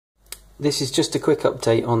this is just a quick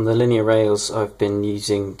update on the linear rails I've been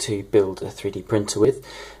using to build a 3D printer with.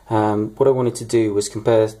 What I wanted to do was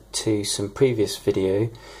compare to some previous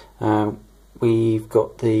video. We've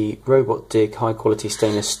got the RobotDigg high quality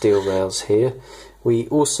stainless steel rails here. We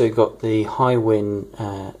also got the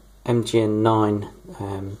HIWIN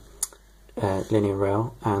MGN9 linear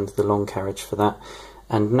rail and the long carriage for that.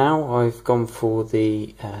 And now I've gone for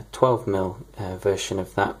the 12mm version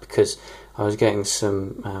of that because I was getting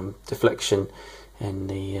some deflection in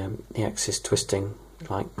the axis twisting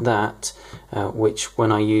like that, which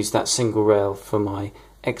when I use that single rail for my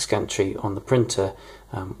X gantry on the printer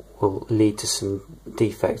will lead to some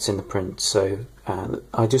defects in the print. So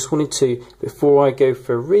I just wanted to, before I go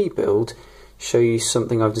for a rebuild, show you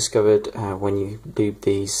something I've discovered when you lube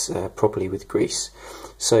these properly with grease.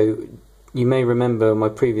 So you may remember my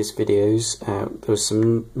previous videos, there was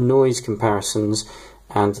some noise comparisons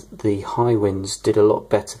and the HIWINs did a lot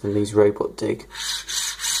better than these RobotDigg.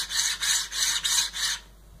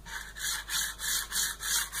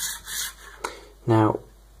 Now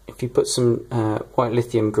if you put some white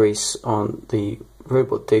lithium grease on the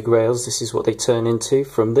RobotDigg rails, this is what they turn into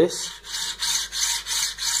from this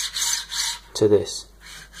to this.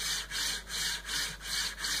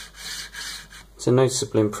 It's a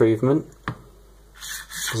noticeable improvement.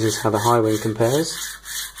 This is how the HIWIN compares.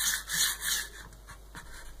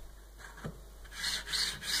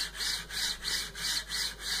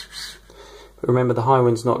 But remember, the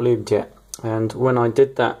HIWIN's not lubed yet, and when I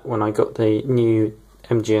did that, when I got the new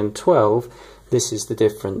MGN12, this is the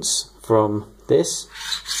difference from this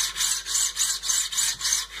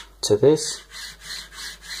to this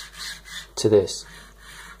to this.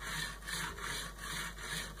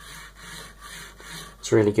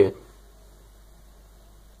 It's really good.